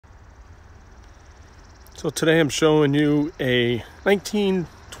So today I'm showing you a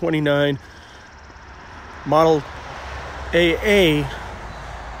 1929 Model AA.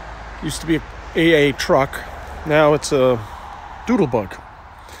 Used to be a AA truck. Now it's a Doodlebug.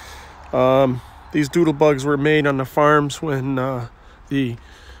 These Doodlebugs were made on the farms when the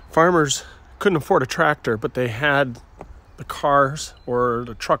farmers couldn't afford a tractor, but they had the cars or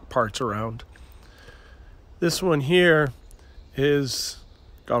the truck parts around. This one here is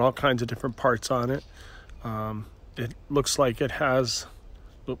got all kinds of different parts on it. It looks like it has,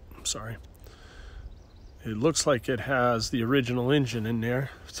 it looks like it has the original engine in there.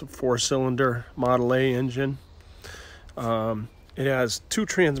 It's a 4-cylinder Model A engine. It has 2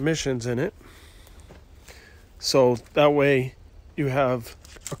 transmissions in it. So that way you have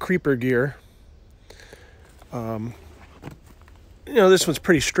a creeper gear. This one's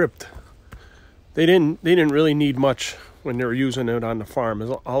pretty stripped. They didn't really need much when they were using it on the farm.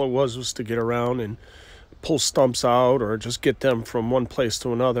 All it was to get around and pull stumps out or just get them from one place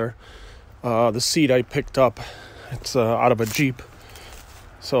to another. The seat I picked up, it's out of a Jeep,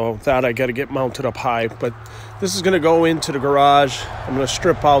 so that I got to get mounted up high. But this is going to go into the garage. I'm going to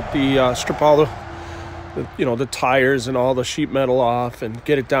strip out the all the tires and all the sheet metal off and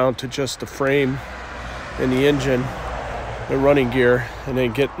get it down to just the frame and the engine, the running gear, and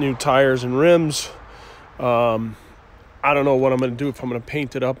then get new tires and rims. I don't know what I'm going to do, if I'm going to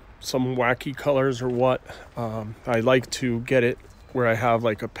paint it up some wacky colors or what. I like to get it where I have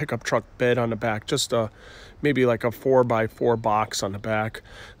like a pickup truck bed on the back, just maybe like a 4x4 box on the back.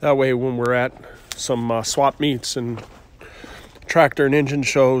 That way when we're at some swap meets and tractor and engine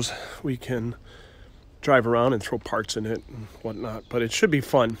shows, we can drive around and throw parts in it and whatnot. But it should be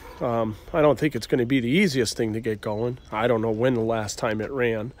fun. I don't think it's going to be the easiest thing to get going. I don't know when the last time it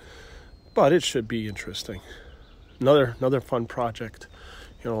ran, but it should be interesting. Another fun project,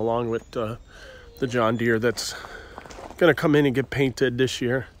 along with the John Deere that's gonna come in and get painted this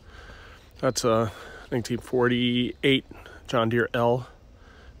year. That's a 1948 John Deere L.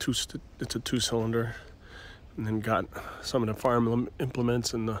 It's a 2-cylinder, and then got some of the farm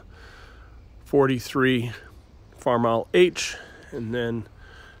implements in the 43 Farm H, and then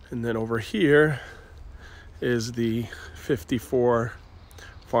over here is the 54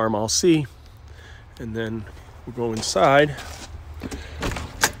 Farm C, and then we'll go inside,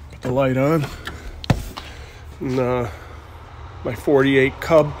 put the light on, and my 48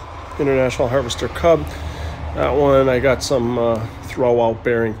 Cub, International Harvester Cub. That one I got some throwout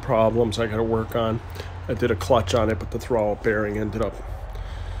bearing problems I got to work on. I did a clutch on it, but the throwout bearing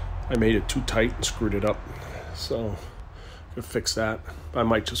I made it too tight and screwed it up. So I'll fix that. I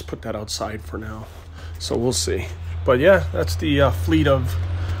might just put that outside for now. So we'll see. But yeah, that's the fleet of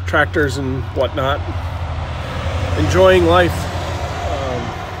tractors and whatnot. Enjoying life.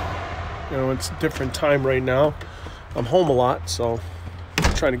 It's a different time right now. I'm home a lot, so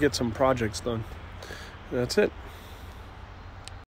I'm trying to get some projects done. And that's it.